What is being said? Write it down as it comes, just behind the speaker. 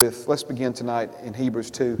Let's begin tonight in Hebrews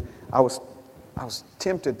 2. I was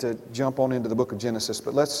tempted to jump on into the book of Genesis,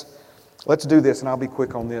 but let's do this, and I'll be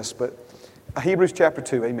quick on this. But Hebrews chapter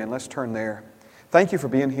 2, amen. Let's turn there. Thank you for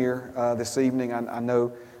being here this evening. I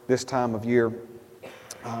know this time of year,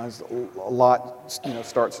 a lot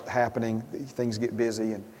starts happening. Things get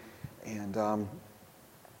busy, and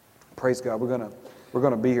praise God, we're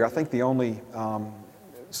gonna be here. I think the only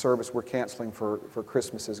service we're canceling for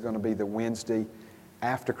Christmas is going to be the Wednesday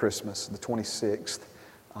after Christmas, the 26th.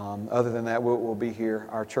 Other than that, we'll be here.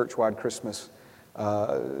 Our church-wide Christmas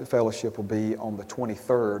fellowship will be on the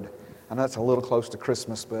 23rd. I know that's a little close to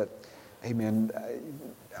Christmas, but amen,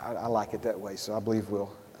 I like it that way, so I believe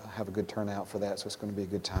we'll have a good turnout for that, so it's going to be a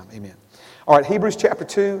good time. Amen. All right, Hebrews chapter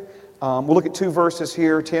 2. We'll look at two verses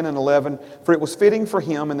here, 10 and 11. For it was fitting for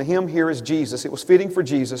Him, and the Him here is Jesus. It was fitting for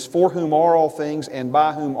Jesus, for whom are all things, and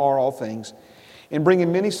by whom are all things, in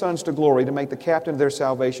bringing many sons to glory, to make the captain of their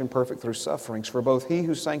salvation perfect through sufferings. For both He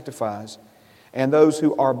who sanctifies and those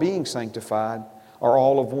who are being sanctified are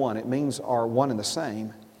all of one. It means are one and the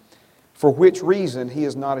same. For which reason He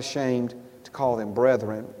is not ashamed to call them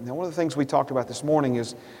brethren. Now, one of the things we talked about this morning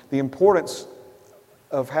is the importance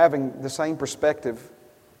of having the same perspective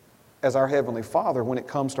as our Heavenly Father when it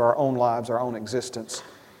comes to our own lives, our own existence.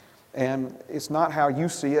 And it's not how you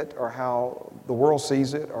see it or how the world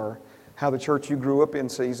sees it or how the church you grew up in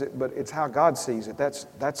sees it, but it's how God sees it.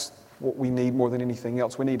 That's what we need more than anything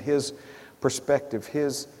else. We need His perspective,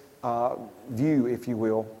 His view, if you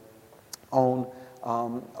will, on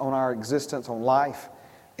our existence, on life.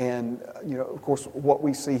 And, of course, what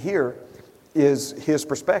we see here is His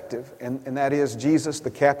perspective, and that is Jesus,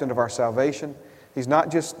 the captain of our salvation. He's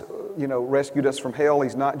not just, rescued us from hell.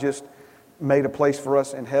 He's not just made a place for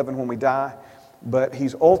us in heaven when we die, but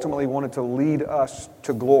He's ultimately wanted to lead us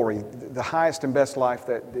to glory, the highest and best life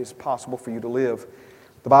that is possible for you to live.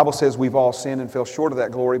 The Bible says we've all sinned and fell short of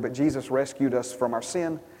that glory, but Jesus rescued us from our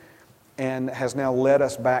sin and has now led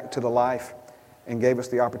us back to the life and gave us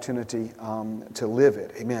the opportunity to live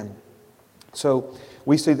it. Amen. So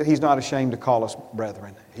we see that He's not ashamed to call us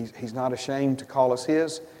brethren. He's not ashamed to call us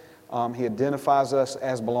His. He identifies us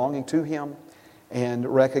as belonging to Him and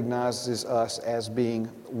recognizes us as being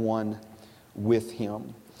one with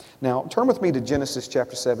Him. Now, turn with me to Genesis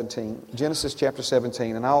chapter 17. Genesis chapter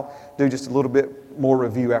 17, and I'll do just a little bit more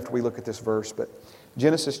review after we look at this verse. But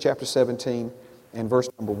Genesis chapter 17 and verse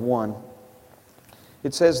number 1,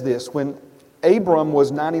 it says this: When Abram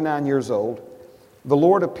was 99 years old, the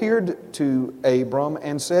Lord appeared to Abram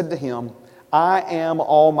and said to him, I am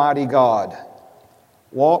Almighty God.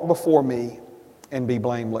 Walk before me and be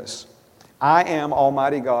blameless. I am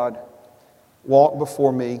Almighty God. Walk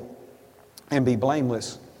before me and be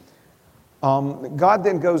blameless. God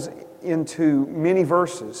then goes into many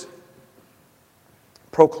verses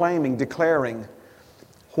proclaiming, declaring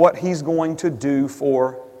what He's going to do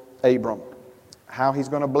for Abram, how He's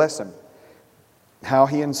going to bless him, how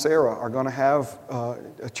he and Sarah are going to have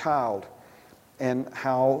a child, and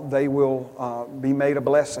how they will be made a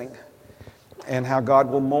blessing, and how God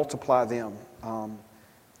will multiply them,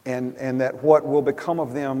 and that what will become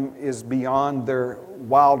of them is beyond their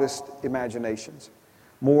wildest imaginations.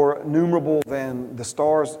 More numerable than the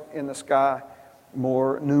stars in the sky,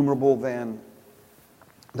 more numerable than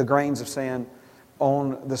the grains of sand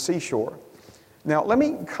on the seashore. Now, let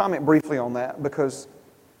me comment briefly on that, because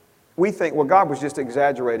we think, well, God was just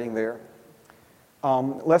exaggerating there.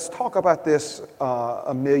 Let's talk about this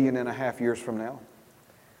 1.5 million years from now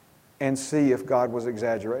and see if God was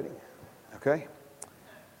exaggerating, okay?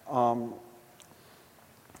 I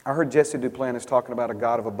heard Jesse Duplantis talking about a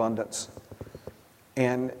God of abundance.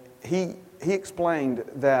 And he explained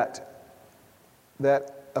that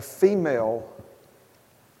a female,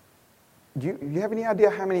 do you have any idea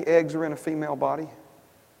how many eggs are in a female body?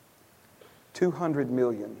 200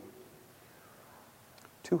 million.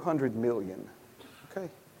 200 million. Okay?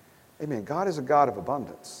 Amen. God is a God of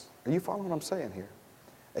abundance. Are you following what I'm saying here?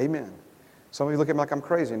 Amen. Some of you look at me like I'm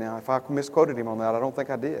crazy now. If I misquoted Him on that, I don't think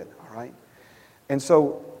I did. All right? And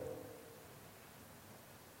so,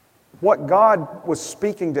 what God was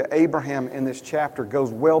speaking to Abraham in this chapter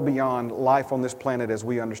goes well beyond life on this planet as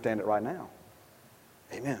we understand it right now.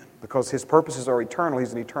 Amen. Because His purposes are eternal.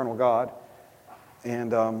 He's an eternal God.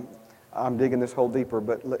 And I'm digging this hole deeper,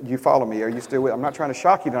 but you follow me. Are you still with me? I'm not trying to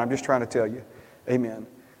shock you, I'm just trying to tell you, amen,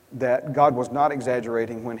 that God was not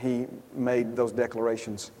exaggerating when He made those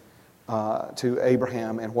declarations to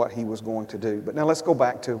Abraham and what He was going to do. But now let's go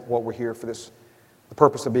back to what we're here for this, the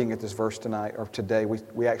purpose of being at this verse tonight, or today.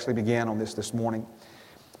 We actually began on this morning.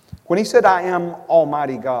 When He said, I am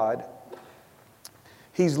Almighty God,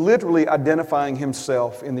 He's literally identifying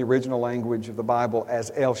himself in the original language of the Bible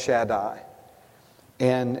as El Shaddai.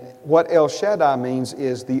 And what El Shaddai means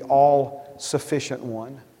is the all-sufficient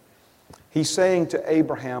one. He's saying to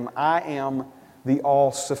Abraham, I am the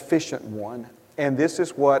all-sufficient one, and this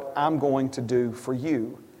is what I'm going to do for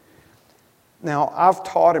you. Now, I've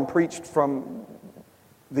taught and preached from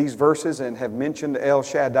these verses and have mentioned El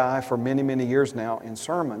Shaddai for many, many years now in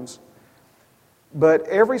sermons. But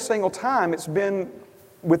every single time it's been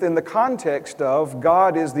within the context of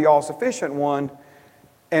God is the all-sufficient one,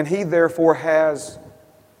 and He therefore has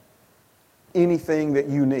anything that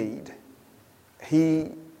you need.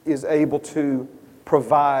 He is able to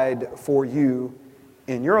provide for you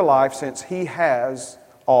in your life since He has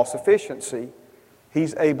all-sufficiency.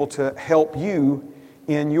 He's able to help you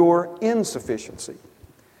in your insufficiency.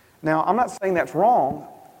 Now, I'm not saying that's wrong,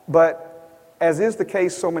 but as is the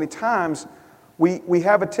case so many times, we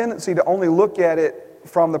have a tendency to only look at it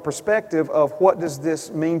from the perspective of what does this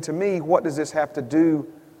mean to me, what does this have to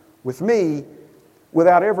do with me,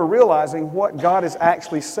 without ever realizing what God is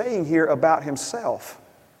actually saying here about Himself.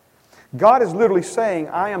 God is literally saying,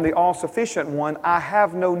 I am the all-sufficient one, I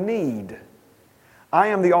have no need. I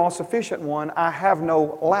am the all-sufficient one, I have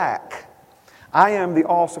no lack. I am the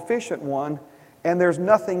all-sufficient one, and there's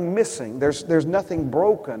nothing missing. There's nothing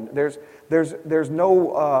broken. There's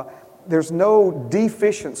no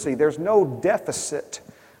deficiency. There's no deficit.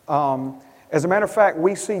 As a matter of fact,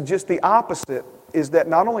 we see just the opposite, is that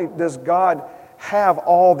not only does God have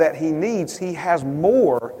all that He needs, He has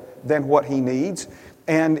more than what He needs,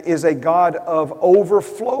 and is a God of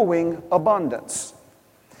overflowing abundance.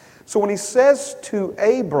 So when He says to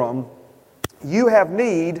Abram, you have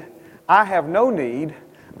need, I have no need,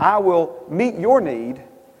 I will meet your need,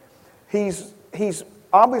 He's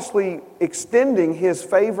obviously extending His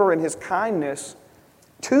favor and His kindness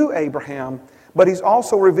to Abraham, but He's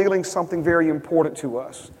also revealing something very important to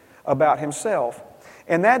us about Himself.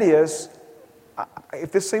 And that is,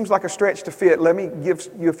 if this seems like a stretch to fit, let me give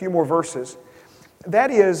you a few more verses.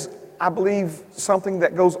 That is, I believe, something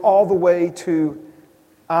that goes all the way to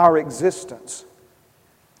our existence.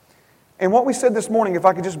 And what we said this morning, if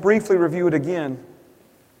I could just briefly review it again,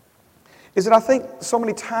 is that I think so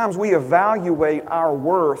many times we evaluate our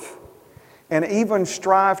worth and even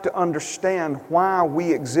strive to understand why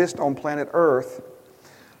we exist on planet Earth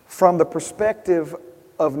from the perspective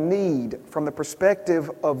of need, from the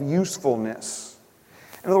perspective of usefulness.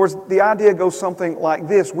 In other words, the idea goes something like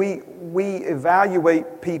this. We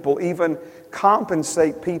evaluate people, even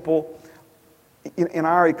compensate people in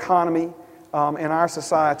our economy, in our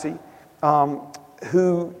society,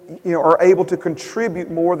 who are able to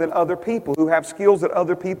contribute more than other people, who have skills that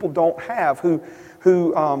other people don't have, who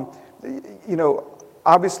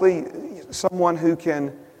obviously someone who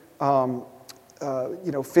can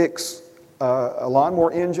fix a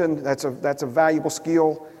lawnmower engine, that's a valuable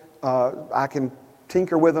skill. I can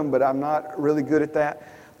tinker with them, but I'm not really good at that.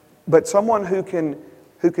 But someone who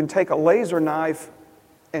can take a laser knife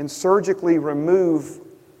and surgically remove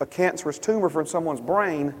a cancerous tumor from someone's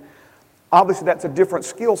brain, obviously that's a different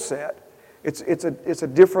skill set. It's a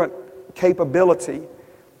different capability.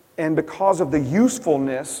 And because of the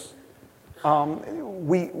usefulness,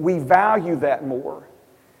 we value that more.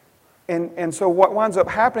 And so what winds up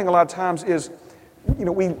happening a lot of times is,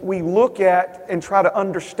 we look at and try to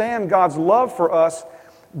understand God's love for us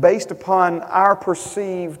based upon our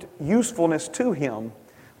perceived usefulness to Him,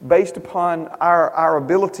 based upon our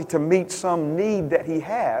ability to meet some need that He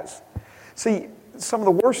has. See, some of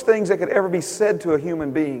the worst things that could ever be said to a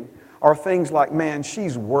human being are things like, man,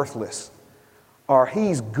 she's worthless, or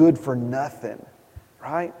he's good for nothing,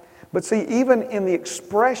 right? But see, even in the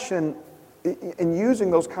expression, in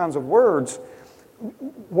using those kinds of words,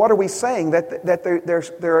 what are we saying? That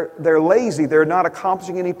they're lazy, they're not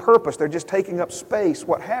accomplishing any purpose, they're just taking up space,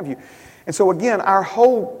 what have you. And so again, our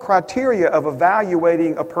whole criteria of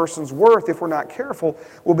evaluating a person's worth, if we're not careful,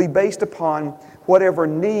 will be based upon whatever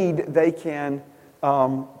need they can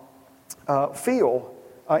feel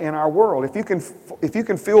in our world. If you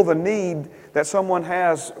can feel the need that someone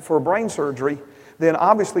has for brain surgery, then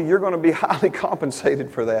obviously you're going to be highly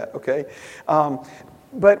compensated for that. Okay,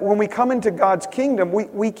 but when we come into God's kingdom,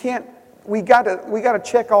 we got to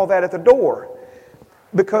check all that at the door,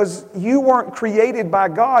 because you weren't created by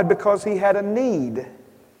God because He had a need.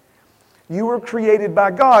 You were created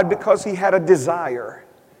by God because He had a desire.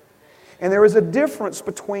 And there is a difference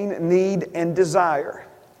between need and desire.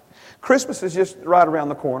 Christmas is just right around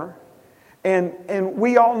the corner. And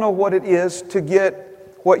we all know what it is to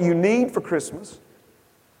get what you need for Christmas,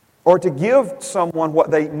 or to give someone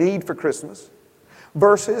what they need for Christmas,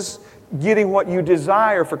 versus getting what you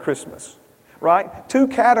desire for Christmas, right? 2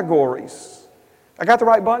 categories. I got the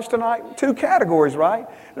right bunch tonight? 2 categories, right?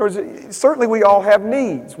 In other words, certainly we all have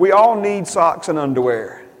needs. We all need socks and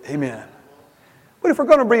underwear. Amen. But if we're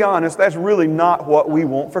going to be honest, that's really not what we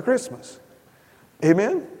want for Christmas.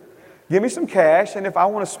 Amen? Give me some cash, and if I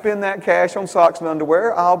want to spend that cash on socks and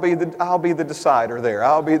underwear, I'll be the decider there.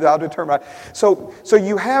 I'll determine. So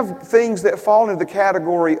you have things that fall into the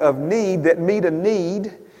category of need, that meet a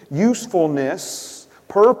need, usefulness,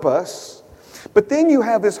 purpose. But then you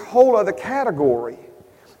have this whole other category,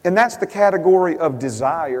 and that's the category of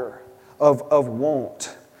desire, of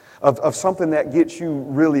want, of something that gets you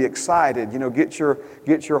really excited, get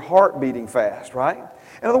your heart beating fast, right?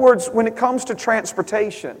 In other words, when it comes to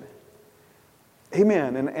transportation,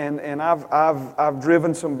 amen. And I've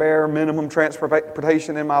driven some bare minimum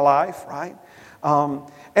transportation in my life, right?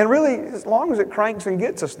 And really, as long as it cranks and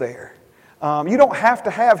gets us there. You don't have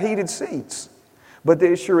to have heated seats, but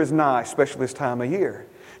it sure is nice, especially this time of year.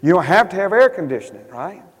 You don't have to have air conditioning,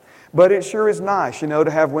 right? But it sure is nice,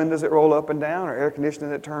 to have windows that roll up and down, or air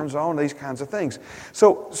conditioning that turns on, these kinds of things.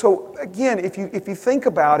 So again, if you think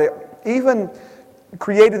about it, even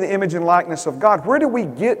created the image and likeness of God, where do we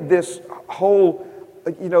get this whole,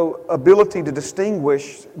 ability to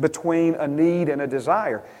distinguish between a need and a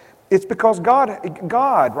desire? It's because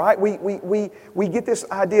God, right? We get this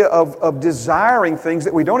idea of desiring things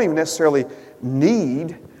that we don't even necessarily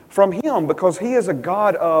need from Him, because He is a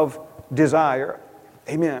God of desire.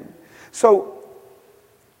 Amen. So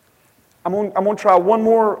I'm going to try one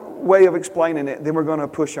more way of explaining it, then we're going to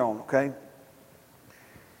push on, okay?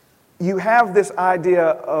 You have this idea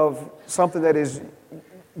of something that is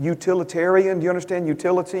utilitarian. Do you understand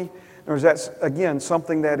utility? Or is that, again,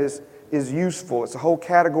 something that is useful? It's a whole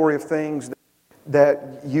category of things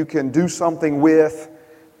that you can do something with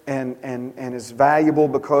and is valuable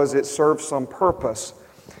because it serves some purpose.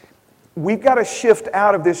 We've got to shift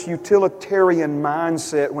out of this utilitarian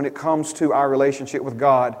mindset when it comes to our relationship with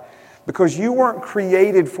God, because you weren't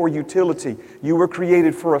created for utility. You were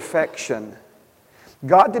created for affection.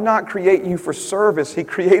 God did not create you for service. He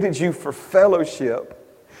created you for fellowship.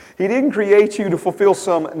 He didn't create you to fulfill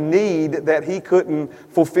some need that He couldn't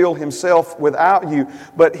fulfill Himself without you,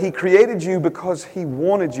 but He created you because He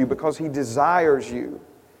wanted you, because He desires you.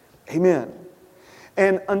 Amen.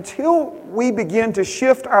 And until we begin to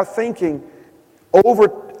shift our thinking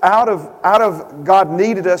out of God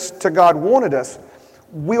needed us to God wanted us,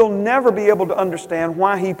 we'll never be able to understand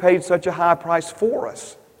why He paid such a high price for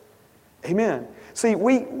us. Amen. See,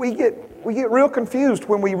 we get real confused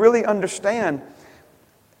when we really understand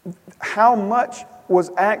how much was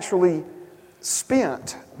actually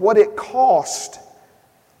spent, what it cost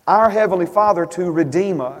our Heavenly Father to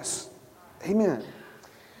redeem us. Amen.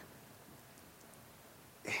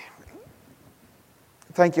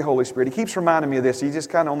 Thank you, Holy Spirit. He keeps reminding me of this. He's just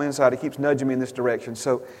kind of on the inside. He keeps nudging me in this direction.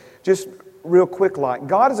 So just real quick,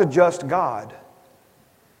 God is a just God.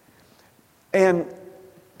 And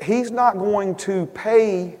He's not going to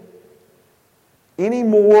pay any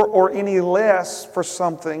more or any less for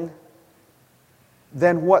something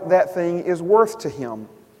than what that thing is worth to Him.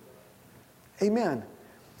 Amen.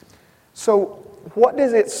 So what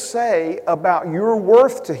does it say about your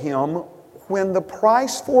worth to Him when the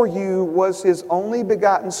price for you was His only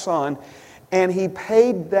begotten Son, and He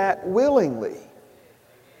paid that willingly?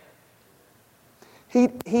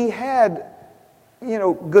 He had,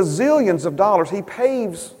 gazillions of dollars. He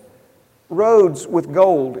paves roads with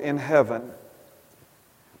gold in heaven.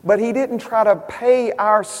 But He didn't try to pay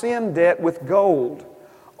our sin debt with gold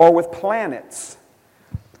or with planets.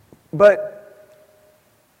 But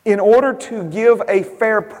in order to give a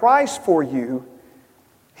fair price for you,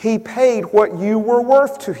 He paid what you were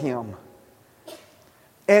worth to Him.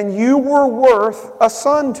 And you were worth a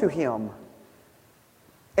son to Him.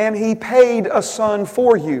 And He paid a son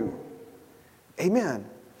for you. Amen.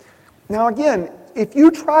 Now again, if you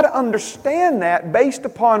try to understand that based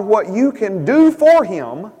upon what you can do for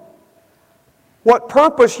Him, what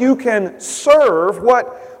purpose you can serve,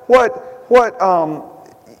 what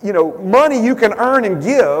money you can earn and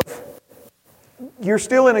give, you're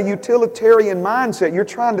still in a utilitarian mindset. You're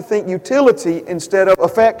trying to think utility instead of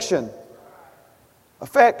affection.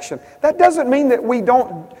 Affection. That doesn't mean that we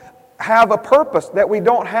don't have a purpose, that we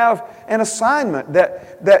don't have an assignment,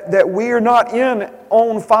 that we are not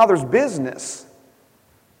on Father's business.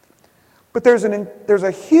 But there's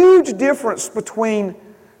a huge difference between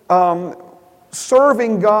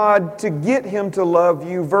serving God to get Him to love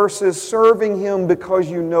you versus serving Him because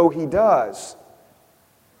you know He does.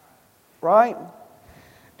 Right?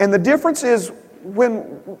 And the difference is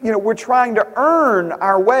we're trying to earn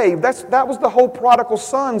our way. That was the whole prodigal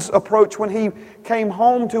son's approach when he came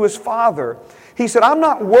home to his father. He said, I'm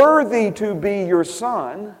not worthy to be your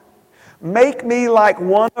son. Make me like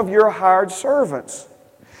one of your hired servants.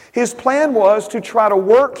 His plan was to try to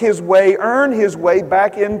work his way, earn his way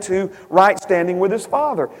back into right standing with his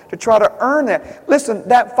father, to try to earn that. Listen,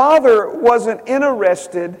 that father wasn't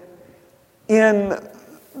interested in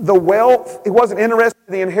the wealth. He wasn't interested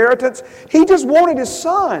in the inheritance. He just wanted his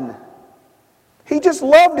son. He just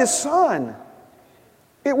loved his son.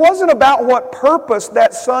 It wasn't about what purpose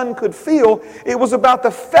that son could feel. It was about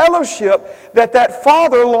the fellowship that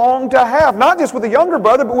father longed to have, not just with the younger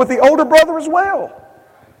brother, but with the older brother as well,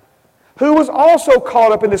 who was also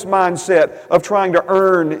caught up in this mindset of trying to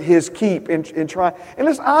earn his keep and try. And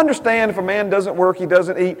listen, I understand if a man doesn't work, he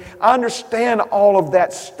doesn't eat. I understand all of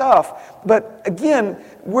that stuff. But again,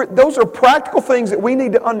 those are practical things that we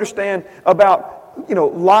need to understand about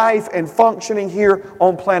life and functioning here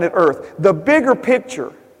on planet Earth. The bigger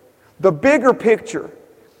picture,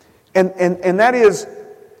 and that is,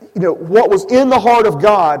 what was in the heart of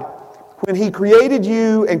God when He created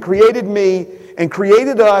you and created me and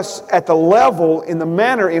created us at the level, in the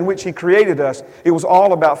manner in which He created us. It was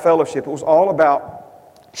all about fellowship. It was all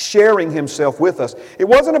about sharing Himself with us. It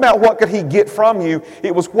wasn't about what could He get from you.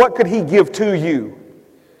 It was what could He give to you.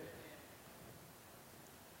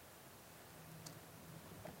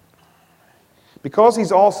 Because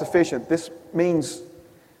He's all-sufficient, this means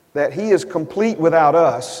that He is complete without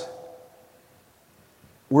us.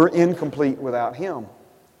 We're incomplete without Him.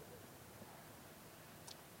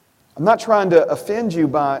 I'm not trying to offend you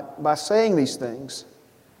by saying these things,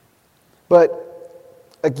 but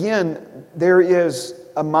again, there is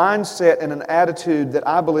a mindset and an attitude that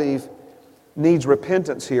I believe needs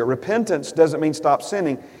repentance here. Repentance doesn't mean stop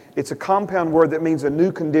sinning. It's a compound word that means a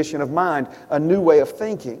new condition of mind, a new way of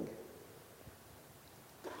thinking.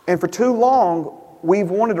 And for too long, we've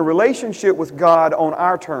wanted a relationship with God on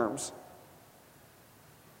our terms.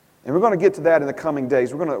 And we're going to get to that in the coming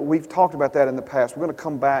days. We've talked about that in the past. We're going to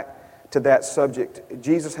come back to that subject.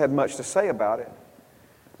 Jesus had much to say about it.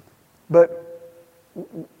 But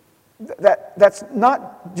that's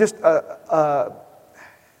not just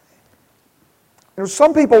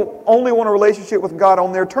some people only want a relationship with God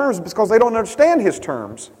on their terms because they don't understand His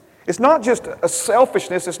terms. It's not just a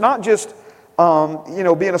selfishness. It's not just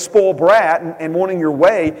being a spoiled brat and wanting your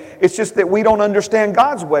way. It's just that we don't understand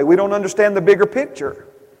God's way. We don't understand the bigger picture.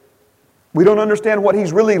 We don't understand what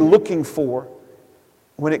He's really looking for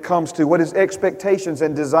when it comes to what His expectations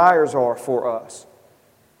and desires are for us.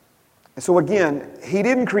 And so again, He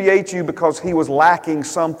didn't create you because He was lacking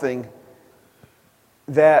something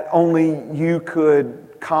that only you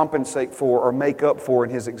could compensate for or make up for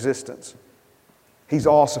in His existence. He's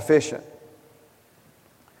all-sufficient.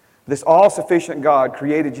 This all-sufficient God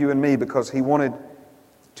created you and me because He wanted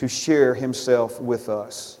to share Himself with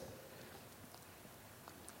us.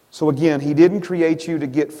 So again, He didn't create you to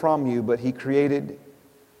get from you, but He created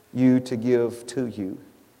you to give to you.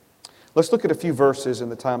 Let's look at a few verses in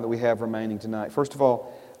the time that we have remaining tonight. First of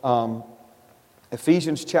all,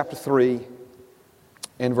 Ephesians chapter 3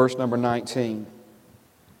 and verse number 19.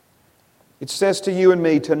 It says to you and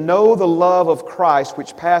me, to know the love of Christ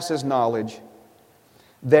which passes knowledge,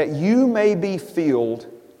 that you may be filled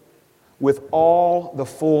with all the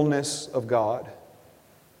fullness of God.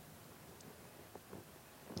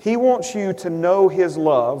 He wants you to know His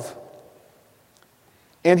love,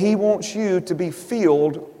 and He wants you to be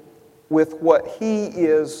filled with what He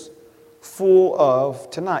is full of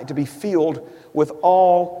tonight, to be filled with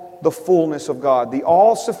all the fullness of God. The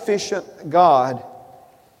all-sufficient God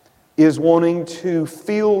is wanting to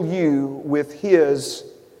fill you with His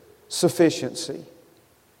sufficiency.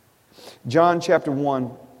 John chapter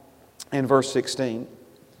 1 and verse 16.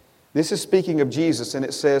 This is speaking of Jesus, and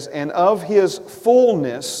it says, and of His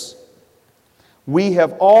fullness we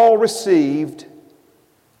have all received,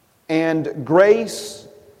 and grace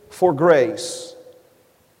for grace.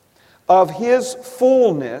 Of His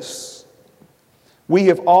fullness we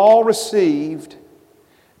have all received,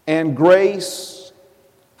 and grace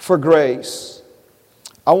for grace.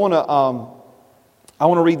 I want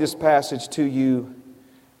to read this passage to you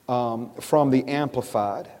from the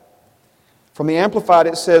Amplified. From the Amplified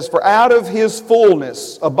it says, for out of His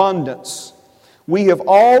fullness, abundance, we have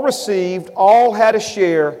all received, all had a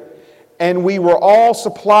share, and we were all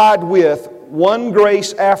supplied with one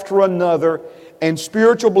grace after another, and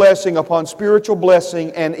spiritual blessing upon spiritual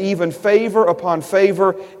blessing, and even favor upon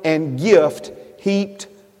favor, and gift heaped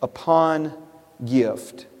upon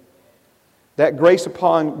gift. That grace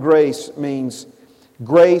upon grace means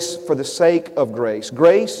Grace for the sake of grace.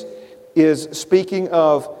 Grace is speaking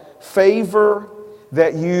of favor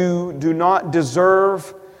that you do not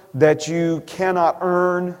deserve, that you cannot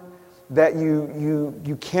earn, that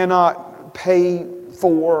you cannot pay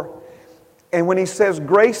for. And when he says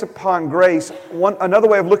grace upon grace, another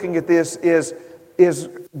way of looking at this is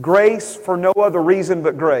grace for no other reason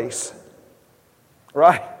but grace.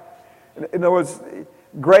 Right? In other words,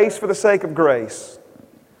 grace for the sake of grace.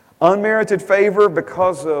 Unmerited favor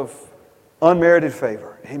because of unmerited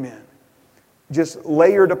favor. Amen. Just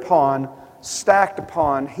layered upon, stacked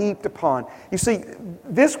upon, heaped upon. You see,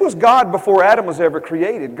 this was God before Adam was ever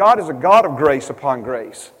created. God is a God of grace upon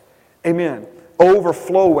grace. Amen.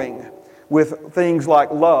 Overflowing with things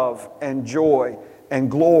like love and joy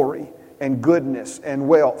and glory and goodness and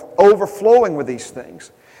wealth. Overflowing with these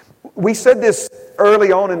things. We said this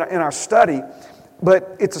early on in our study,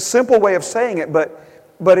 but it's a simple way of saying it, but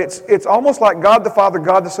it's almost like God the Father,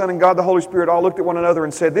 God the Son, and God the Holy Spirit all looked at one another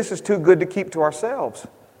and said, this is too good to keep to ourselves.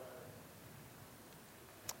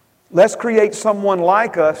 Let's create someone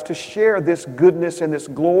like us to share this goodness and this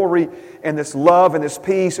glory and this love and this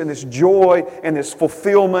peace and this joy and this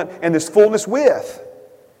fulfillment and this fullness with.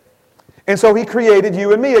 And so He created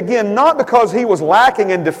you and me. Again, not because He was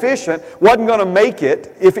lacking and deficient, wasn't going to make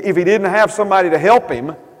it if He didn't have somebody to help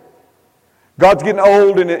Him. God's getting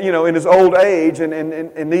old in His old age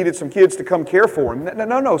and needed some kids to come care for Him.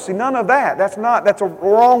 No. See, none of that. That's a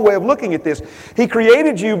wrong way of looking at this. He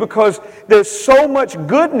created you because there's so much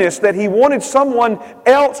goodness that He wanted someone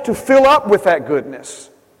else to fill up with that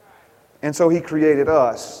goodness. And so He created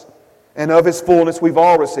us. And of His fullness we've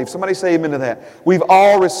all received. Somebody say amen to that. We've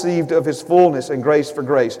all received of His fullness and grace for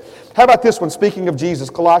grace. How about this one? Speaking of Jesus,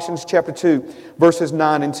 Colossians chapter 2, verses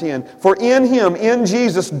 9 and 10. For in Him, in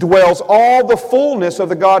Jesus, dwells all the fullness of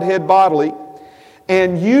the Godhead bodily,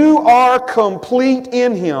 and you are complete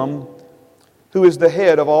in Him, who is the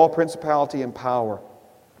head of all principality and power.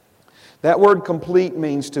 That word complete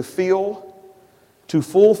means to fill, to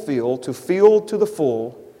fulfill, to fill to the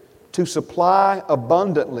full, to supply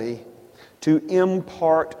abundantly, to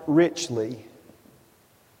impart richly.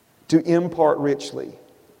 To impart richly.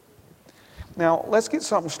 Now, let's get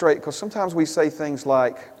something straight, because sometimes we say things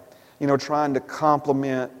like, trying to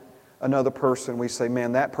compliment another person, we say,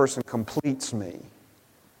 man, that person completes me.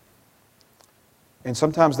 And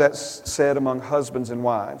sometimes that's said among husbands and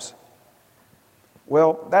wives.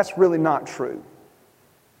 Well, that's really not true.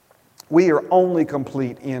 We are only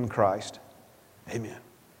complete in Christ. Amen.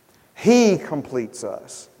 He completes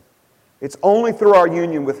us. It's only through our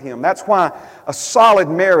union with Him. That's why a solid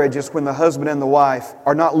marriage is when the husband and the wife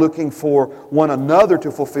are not looking for one another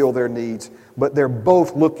to fulfill their needs, but they're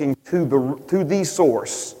both looking to the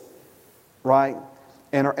source, right?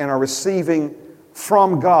 And are receiving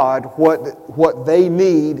from God what they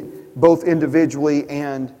need, both individually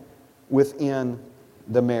and within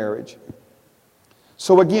the marriage.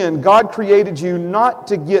 So again, God created you not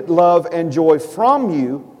to get love and joy from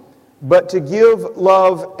you, but to give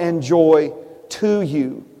love and joy to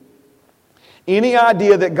you. Any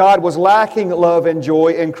idea that God was lacking love and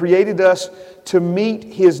joy and created us to meet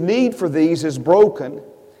His need for these is broken,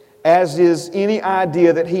 as is any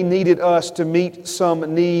idea that He needed us to meet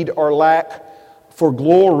some need or lack for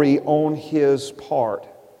glory on His part.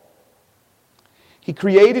 He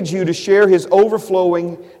created you to share His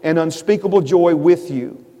overflowing and unspeakable joy with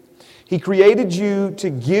you. He created you to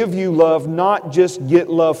give you love, not just get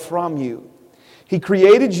love from you. He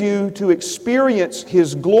created you to experience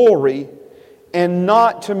His glory and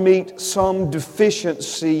not to meet some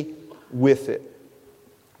deficiency with it.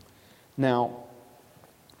 Now,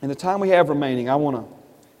 in the time we have remaining, I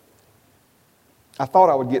thought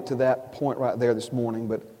I would get to that point right there this morning,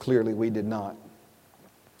 but clearly we did not.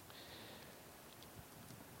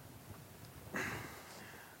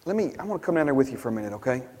 I want to come down there with you for a minute,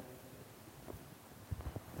 okay?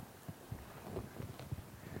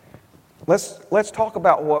 Let's talk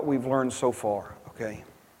about what we've learned so far, okay?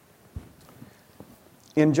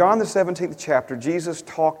 In John the 17th chapter, Jesus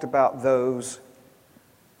talked about those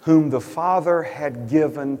whom the Father had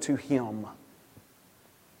given to Him.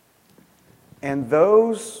 And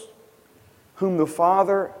those whom the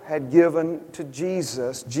Father had given to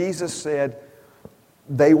Jesus, Jesus said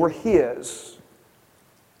they were His.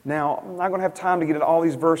 Now, I'm not going to have time to get into all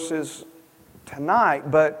these verses tonight,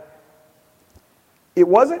 but it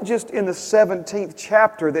wasn't just in the 17th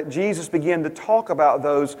chapter that Jesus began to talk about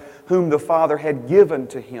those whom the Father had given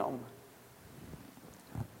to Him.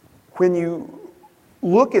 When you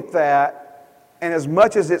look at that, and as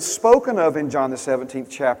much as it's spoken of in John the 17th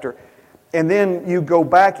chapter, and then you go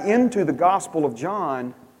back into the Gospel of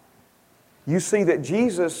John, you see that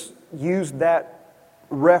Jesus used that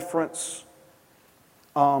reference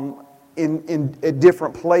at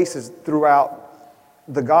different places throughout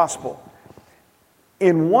the gospel.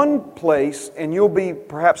 In one place, and you'll be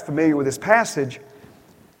perhaps familiar with this passage,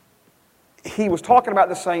 he was talking about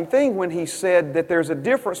the same thing when he said that there's a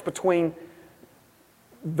difference between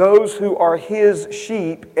those who are his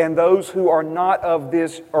sheep and those who are not of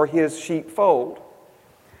this or his sheepfold.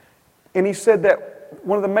 And he said that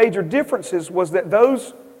one of the major differences was that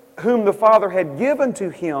those whom the Father had given to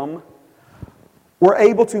him were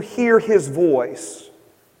able to hear his voice.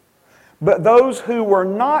 But those who were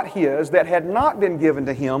not his, that had not been given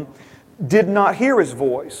to him, did not hear his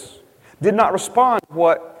voice, did not respond to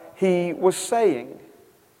what he was saying.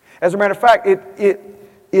 As a matter of fact, it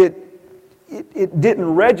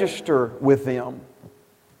didn't register with them.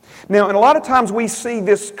 Now, and a lot of times we see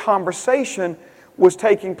this conversation was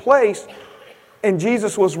taking place, and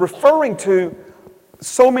Jesus was referring to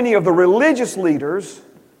so many of the religious leaders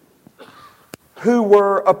who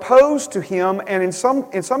were opposed to him, and in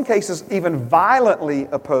some cases even violently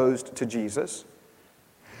opposed to Jesus.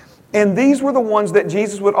 And these were the ones that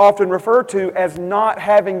Jesus would often refer to as not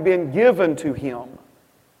having been given to him.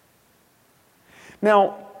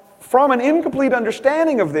 Now, from an incomplete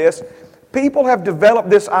understanding of this, people have developed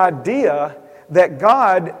this idea that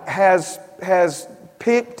God has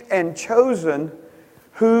picked and chosen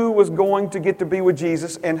who was going to get to be with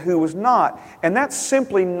Jesus and who was not. And that's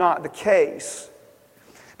simply not the case.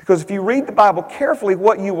 Because if you read the Bible carefully,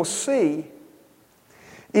 what you will see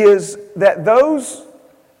is that those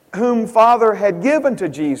whom Father had given to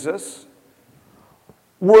Jesus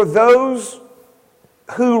were those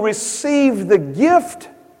who received the gift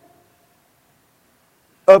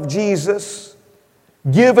of Jesus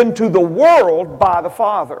given to the world by the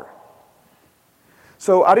Father.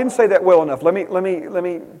 So I didn't say that well enough. Let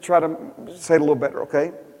me try to say it a little better,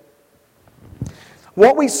 okay?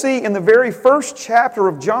 What we see in the very first chapter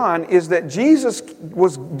of John is that Jesus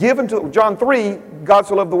was given to, John 3, God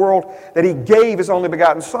so loved the world that He gave His only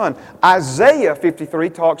begotten Son. Isaiah 53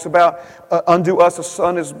 talks about, unto us a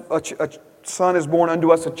son is born,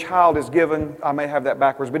 unto us a child is given. I may have that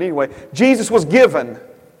backwards, but anyway, Jesus was given.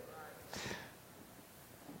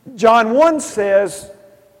 John 1 says,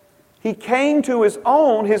 He came to His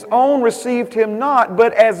own received Him not,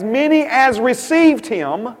 but as many as received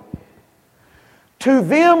Him, to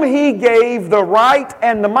them He gave the right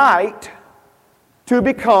and the might to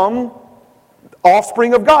become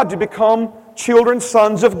offspring of God, to become children,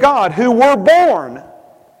 sons of God, who were born,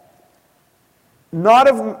 not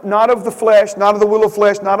of the flesh, not of the will of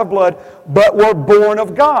flesh, not of blood, but were born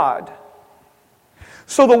of God.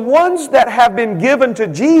 So the ones that have been given to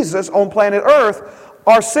Jesus on planet Earth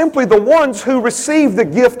are simply the ones who receive the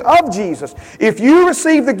gift of Jesus. If you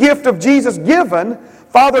receive the gift of Jesus given,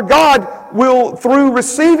 Father God will, through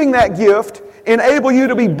receiving that gift, enable you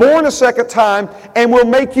to be born a second time and will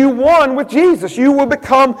make you one with Jesus. You will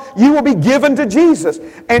be given to Jesus.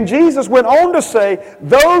 And Jesus went on to say,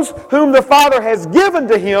 those whom the Father has given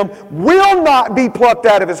to Him will not be plucked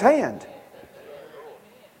out of His hand.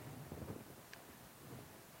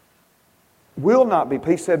 Will not be.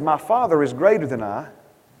 He said, my Father is greater than I.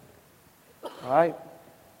 Right?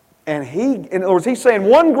 And in other words, He's saying,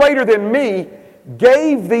 one greater than me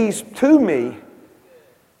gave these to me,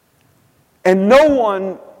 and no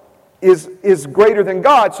one is greater than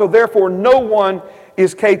God, so therefore no one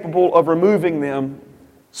is capable of removing them,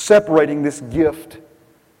 separating this gift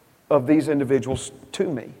of these individuals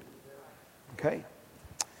to me. Okay?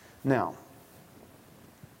 Now,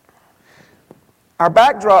 our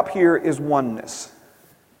backdrop here is oneness.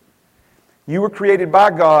 You were created by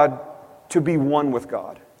God to be one with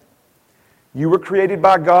God. You were created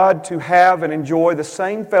by God to have and enjoy the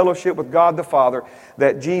same fellowship with God the Father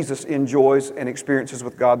that Jesus enjoys and experiences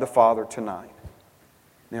with God the Father tonight.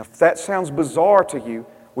 Now, if that sounds bizarre to you,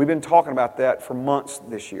 we've been talking about that for months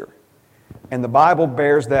this year. And the Bible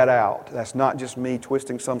bears that out. That's not just me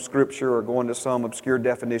twisting some scripture or going to some obscure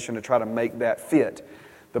definition to try to make that fit.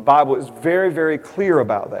 The Bible is very, very clear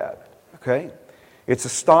about that. Okay? It's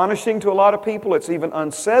astonishing to a lot of people. It's even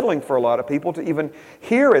unsettling for a lot of people to even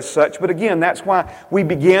hear as such. But again, that's why we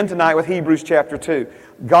begin tonight with Hebrews chapter 2.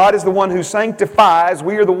 God is the one who sanctifies.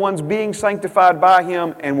 We are the ones being sanctified by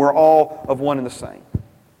Him, and we're all of one and the same.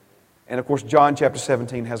 And of course, John chapter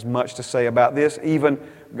 17 has much to say about this. Even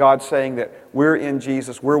God saying that we're in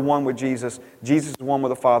Jesus, we're one with Jesus. Jesus is one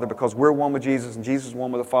with the Father. Because we're one with Jesus and Jesus is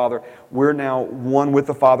one with the Father, we're now one with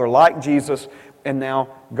the Father like Jesus. And now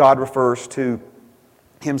God refers to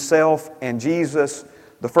Himself and Jesus,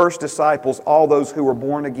 the first disciples, all those who were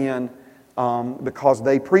born again because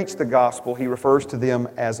they preach the gospel, He refers to them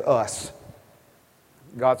as us.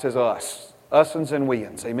 God says us. Us'ns and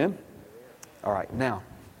we'ns. Amen? All right, now.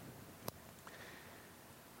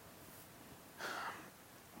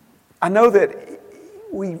 I know that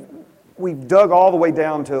we've dug all the way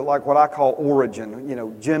down to like what I call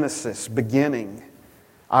origin, Genesis, beginning,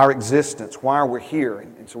 our existence, why we're here.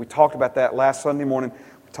 And so we talked about that last Sunday morning.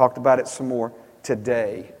 We talked about it some more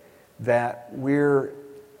today, that we're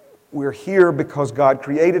here because God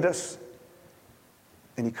created us,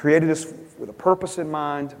 and He created us with a purpose in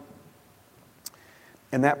mind.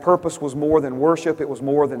 And that purpose was more than worship. It was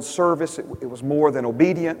more than service. It was more than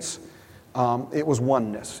obedience. It was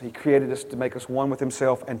oneness. He created us to make us one with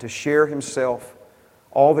Himself and to share Himself,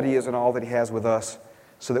 all that He is and all that He has with us,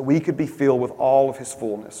 so that we could be filled with all of His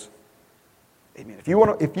fullness. Amen. If you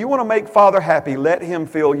want to make Father happy, let Him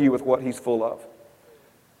fill you with what He's full of.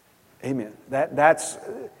 Amen. But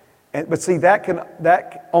see,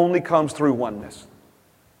 that only comes through oneness.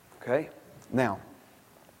 Okay? Now,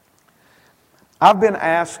 I've been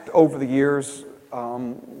asked over the years,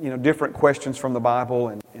 different questions from the Bible,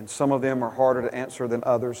 and some of them are harder to answer than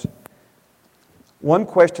others. One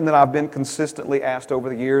question that I've been consistently asked over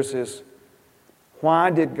the years is, why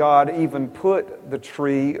did God even put the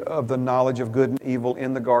tree of the knowledge of good and evil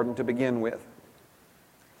in the garden to begin with?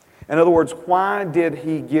 In other words, why did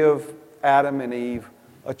He give Adam and Eve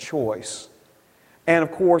a choice? And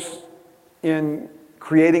of course, in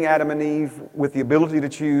creating Adam and Eve with the ability to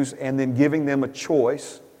choose and then giving them a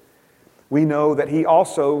choice, we know that He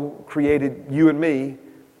also created you and me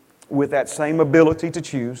with that same ability to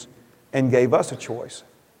choose and gave us a choice.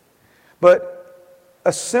 But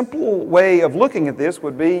a simple way of looking at this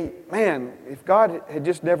would be, man, if God had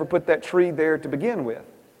just never put that tree there to begin with.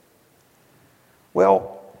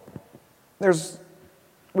 Well,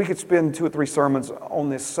 we could spend 2 or 3 sermons on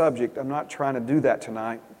this subject. I'm not trying to do that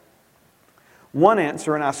tonight. One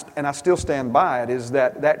answer, and I still stand by it, is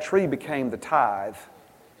that tree became the tithe.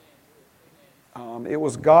 It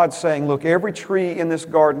was God saying, look, every tree in this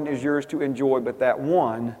garden is yours to enjoy, but that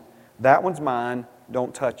one's mine,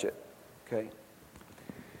 don't touch it. Okay.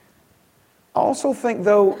 I also think,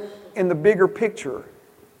 though, in the bigger picture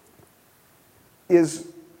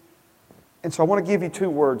and so I want to give you 2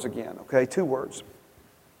 words again, okay? 2 words.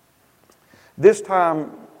 This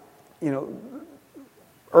time,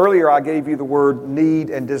 earlier I gave you the word need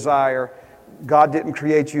and desire. God didn't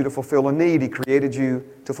create you to fulfill a need. He created you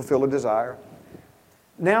to fulfill a desire.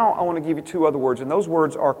 Now I want to give you 2 other words, and those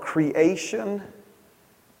words are creation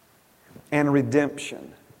and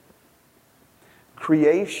redemption.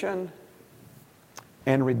 Creation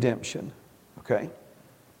and redemption. Okay?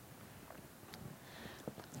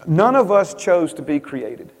 None of us chose to be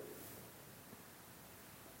created.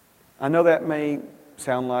 I know that may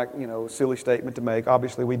sound like, a silly statement to make.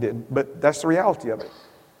 Obviously we didn't, but that's the reality of it.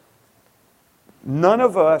 None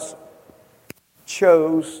of us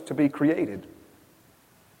chose to be created.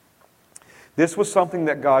 This was something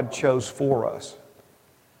that God chose for us.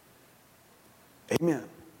 Amen.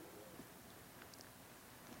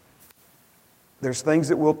 There's things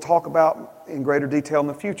that we'll talk about in greater detail in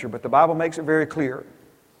the future, but the Bible makes it very clear.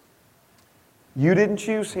 You didn't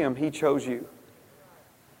choose Him, He chose you.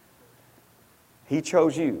 He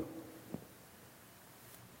chose you.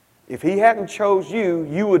 If He hadn't chose you,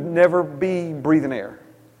 you would never be breathing air.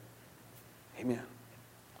 Amen.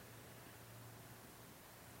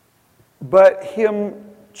 But Him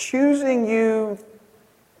choosing you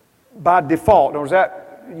by default, or is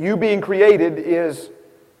that you being created, is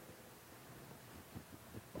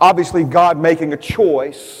obviously God making a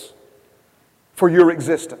choice for your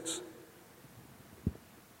existence.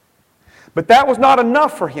 But that was not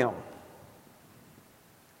enough for Him.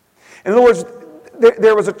 In other words,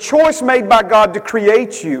 there was a choice made by God to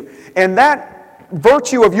create you, and that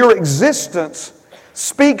virtue of your existence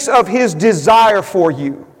speaks of His desire for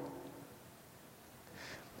you.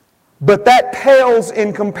 But that pales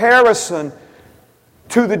in comparison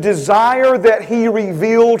to the desire that He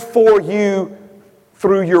revealed for you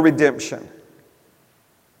through your redemption.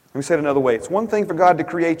 Let me say it another way. It's one thing for God to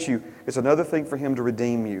create you. It's another thing for Him to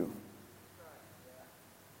redeem you.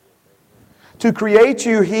 To create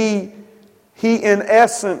you, He in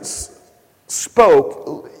essence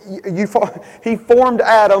spoke. He formed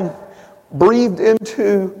Adam, breathed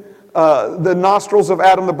into the nostrils of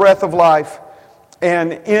Adam the breath of life,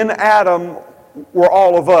 and in Adam were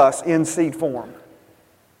all of us in seed form.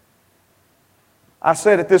 I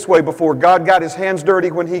said it this way before. God got His hands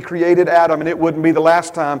dirty when He created Adam, and it wouldn't be the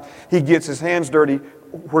last time He gets His hands dirty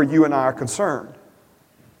where you and I are concerned.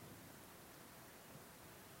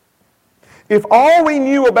 If all we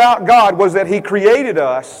knew about God was that He created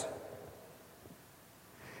us,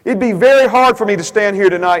 it'd be very hard for me to stand here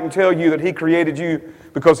tonight and tell you that He created you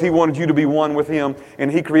because He wanted you to be one with Him,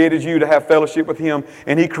 and He created you to have fellowship with Him,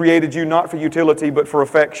 and He created you not for utility but for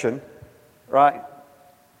affection. Right?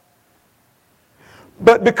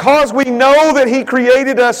 But because we know that He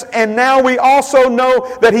created us, and now we also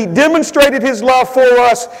know that He demonstrated His love for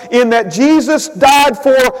us in that Jesus died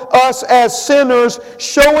for us as sinners,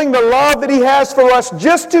 showing the love that He has for us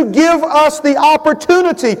just to give us the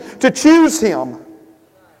opportunity to choose Him.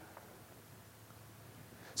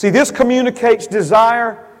 See, this communicates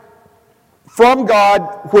desire from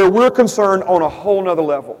God where we're concerned on a whole nother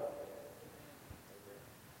level.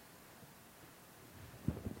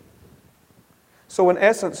 So in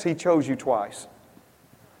essence, He chose you twice.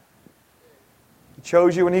 He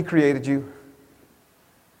chose you when He created you.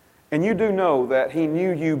 And you do know that He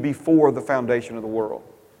knew you before the foundation of the world.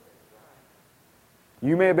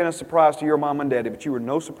 You may have been a surprise to your mom and daddy, but you were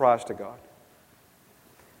no surprise to God.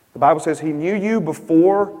 The Bible says He knew you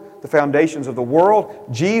before the foundations of the world.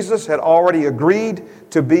 Jesus had already agreed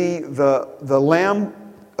to be the lamb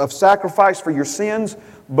of sacrifice for your sins.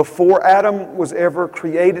 Before Adam was ever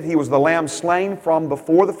created, He was the lamb slain from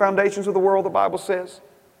before the foundations of the world, the Bible says.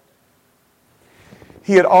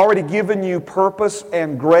 He had already given you purpose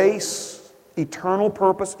and grace, eternal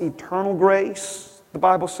purpose, eternal grace, the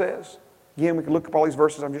Bible says. Again, we can look up all these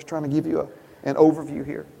verses. I'm just trying to give you an overview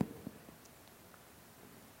here.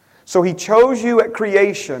 So He chose you at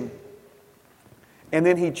creation, and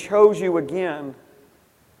then He chose you again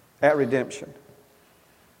at redemption.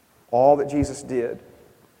 All that Jesus did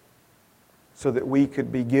so that we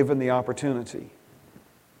could be given the opportunity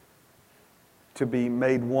to be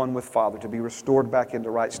made one with Father, to be restored back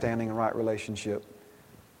into right standing and right relationship,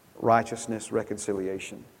 righteousness,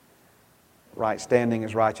 reconciliation. Right standing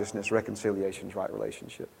is righteousness, reconciliation is right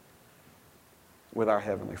relationship with our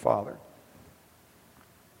Heavenly Father.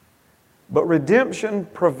 But redemption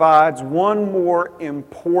provides one more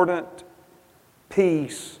important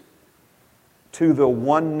piece to the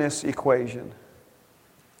oneness equation.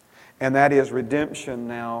 And that is, redemption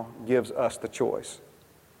now gives us the choice.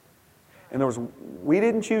 In other words, we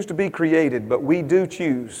didn't choose to be created, but we do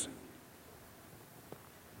choose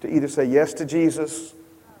to either say yes to Jesus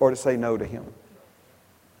or to say no to Him.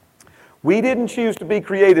 We didn't choose to be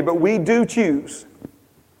created, but we do choose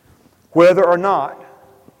whether or not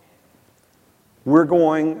we're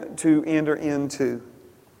going to enter into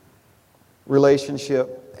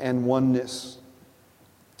relationship and oneness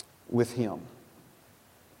with Him.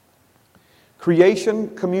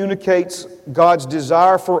 Creation communicates God's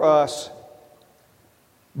desire for us,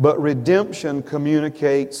 but redemption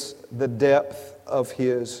communicates the depth of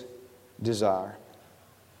His desire.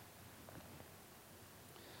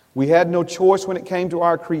 We had no choice when it came to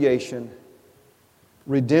our creation.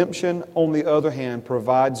 Redemption, on the other hand,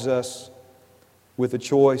 provides us with a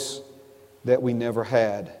choice that we never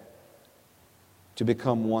had to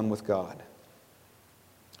become one with God.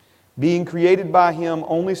 Being created by Him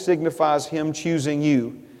only signifies Him choosing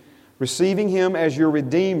you. Receiving Him as your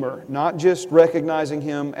Redeemer, not just recognizing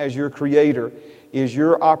Him as your Creator, is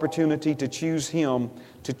your opportunity to choose Him,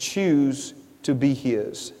 to choose to be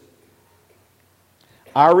His.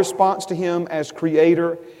 Our response to Him as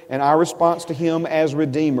Creator and our response to Him as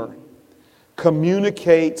Redeemer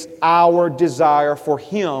communicates our desire for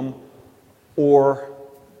Him or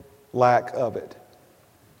lack of it.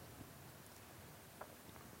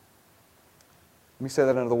 Let me say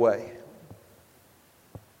that another way.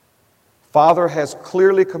 Father has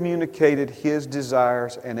clearly communicated His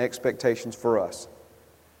desires and expectations for us.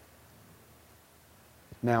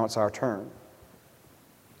 Now it's our turn.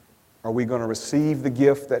 Are we going to receive the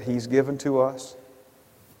gift that He's given to us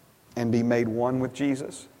and be made one with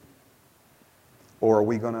Jesus? Or are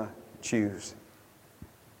we going to choose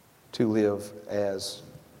to live as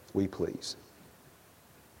we please?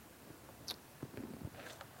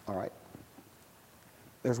 All right.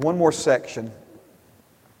 There's one more section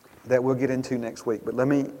that we'll get into next week, but let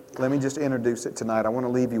me just introduce it tonight. I want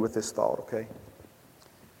to leave you with this thought, okay?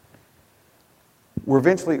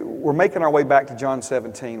 We're making our way back to John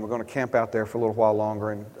 17. We're going to camp out there for a little while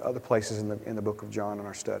longer and other places in the book of John in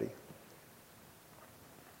our study.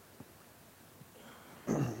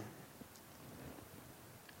 I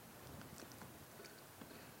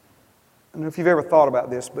don't know if you've ever thought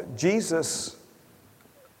about this, but Jesus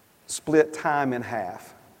split time in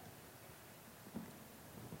half.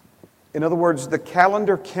 In other words, the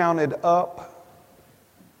calendar counted up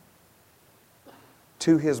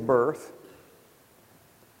to His birth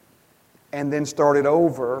and then started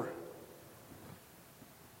over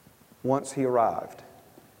once He arrived.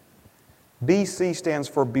 BC stands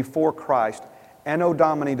for before Christ. Anno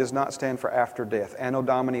Domini does not stand for after death. Anno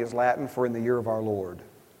Domini is Latin for in the year of our Lord.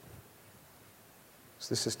 So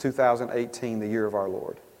this is 2018, the year of our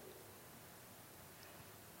Lord.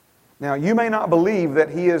 Now, you may not believe that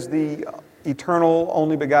He is the eternal,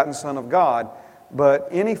 only begotten Son of God, but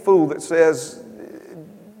any fool that says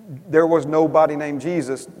there was nobody named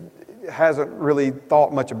Jesus hasn't really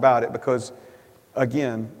thought much about it because,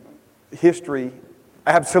 again, history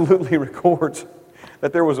absolutely records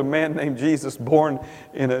that there was a man named Jesus born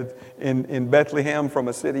in Bethlehem from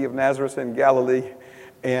a city of Nazareth in Galilee,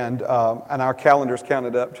 and our calendars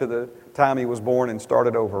counted up to the time He was born and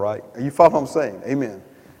started over, right? Are you following what I'm saying? Amen.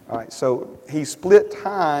 All right, so He split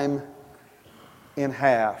time in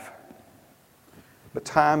half, but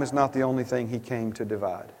time is not the only thing He came to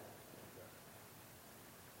divide.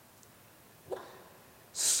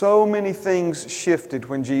 So many things shifted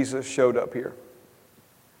when Jesus showed up here.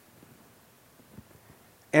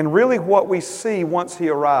 And really what we see once He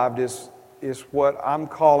arrived is what I'm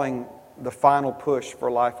calling the final push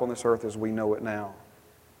for life on this earth as we know it now.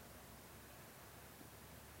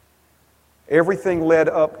 Everything led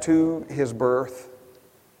up to His birth.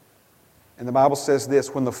 And the Bible says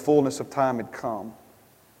this, when the fullness of time had come,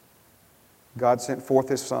 God sent forth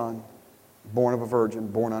His Son, born of a virgin,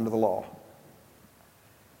 born under the law.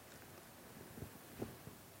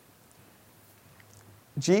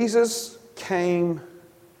 Jesus came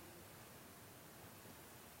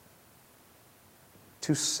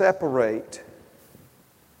to separate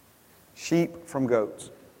sheep from goats.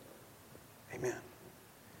 Amen.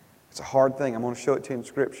 It's a hard thing. I'm going to show it to you in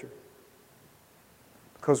Scripture.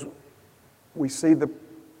 Because we see the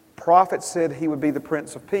prophet said He would be the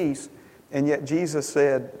Prince of Peace, and yet Jesus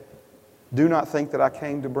said, do not think that I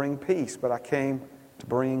came to bring peace, but I came to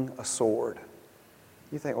bring a sword.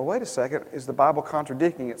 You think, well, wait a second, is the Bible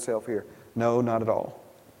contradicting itself here? No, not at all.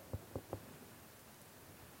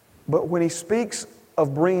 But when He speaks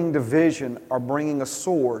of bringing division or bringing a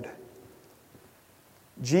sword,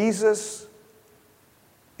 Jesus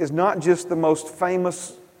is not just the most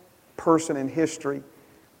famous person in history,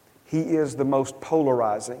 He is the most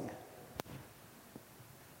polarizing.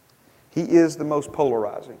 He is the most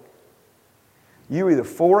polarizing. You're either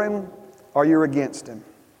for Him or you're against Him.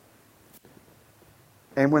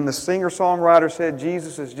 And when the singer-songwriter said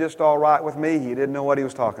Jesus is just all right with me, he didn't know what he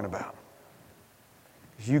was talking about.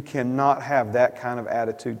 You cannot have that kind of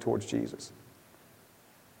attitude towards Jesus.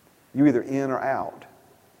 You're either in or out.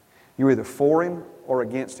 You're either for Him or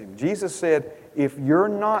against Him. Jesus said, if you're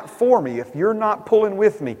not for me, if you're not pulling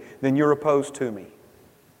with me, then you're opposed to me.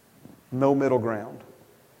 No middle ground.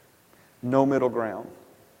 No middle ground.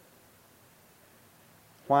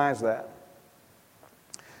 Why is that?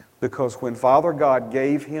 Because when Father God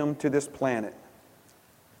gave Him to this planet,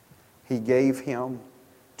 He gave Him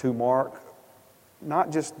to mark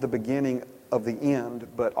not just the beginning of the end,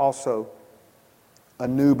 but also a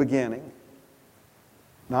new beginning.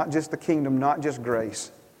 Not just the kingdom, not just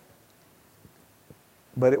grace,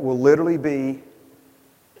 but it will literally be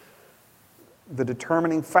the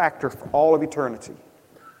determining factor for all of eternity.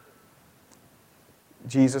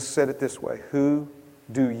 Jesus said it this way, who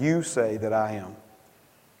do you say that I am?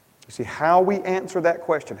 You see, how we answer that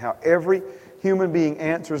question, how every human being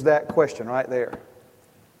answers that question right there,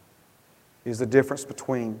 is the difference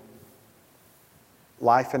between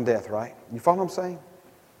life and death, right? You follow what I'm saying?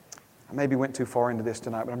 I maybe went too far into this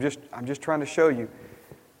tonight, but I'm just trying to show you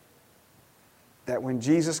that when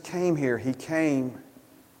Jesus came here, He came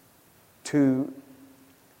to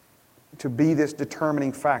be this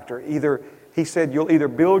determining factor. He said, you'll either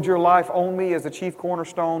build your life on me as the chief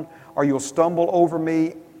cornerstone, or you'll stumble over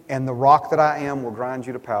me, and the rock that I am will grind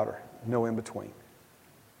you to powder. No in between.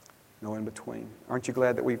 No in between. Aren't you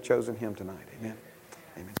glad that we've chosen Him tonight? Amen.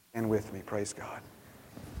 Amen. Stand with me. Praise God.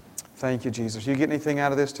 Thank you, Jesus. You get anything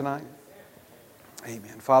out of this tonight?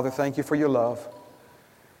 Amen. Father, thank You for Your love.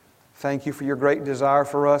 Thank You for Your great desire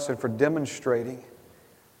for us and for demonstrating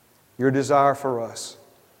Your desire for us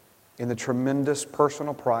in the tremendous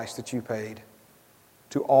personal price that You paid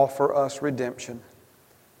to offer us redemption,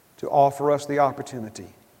 to offer us the opportunity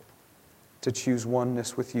to choose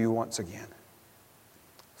oneness with You once again.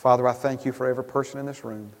 Father, I thank You for every person in this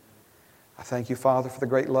room. I thank You, Father, for the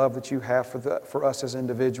great love that You have for us as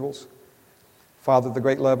individuals. Father, the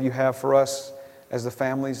great love You have for us as the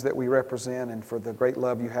families that we represent, and for the great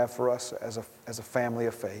love You have for us as a family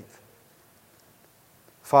of faith.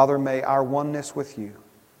 Father, may our oneness with You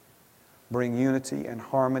bring unity and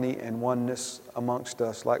harmony and oneness amongst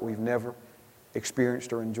us like we've never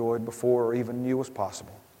experienced or enjoyed before or even knew was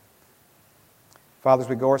possible. Father, as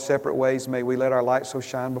we go our separate ways, may we let our light so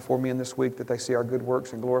shine before men this week that they see our good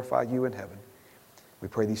works and glorify You in heaven. We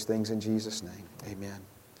pray these things in Jesus' name. Amen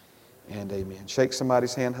and amen. Shake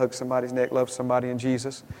somebody's hand, hug somebody's neck, love somebody in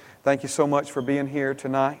Jesus. Thank you so much for being here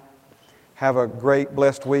tonight. Have a great,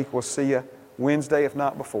 blessed week. We'll see you Wednesday, if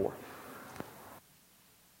not before.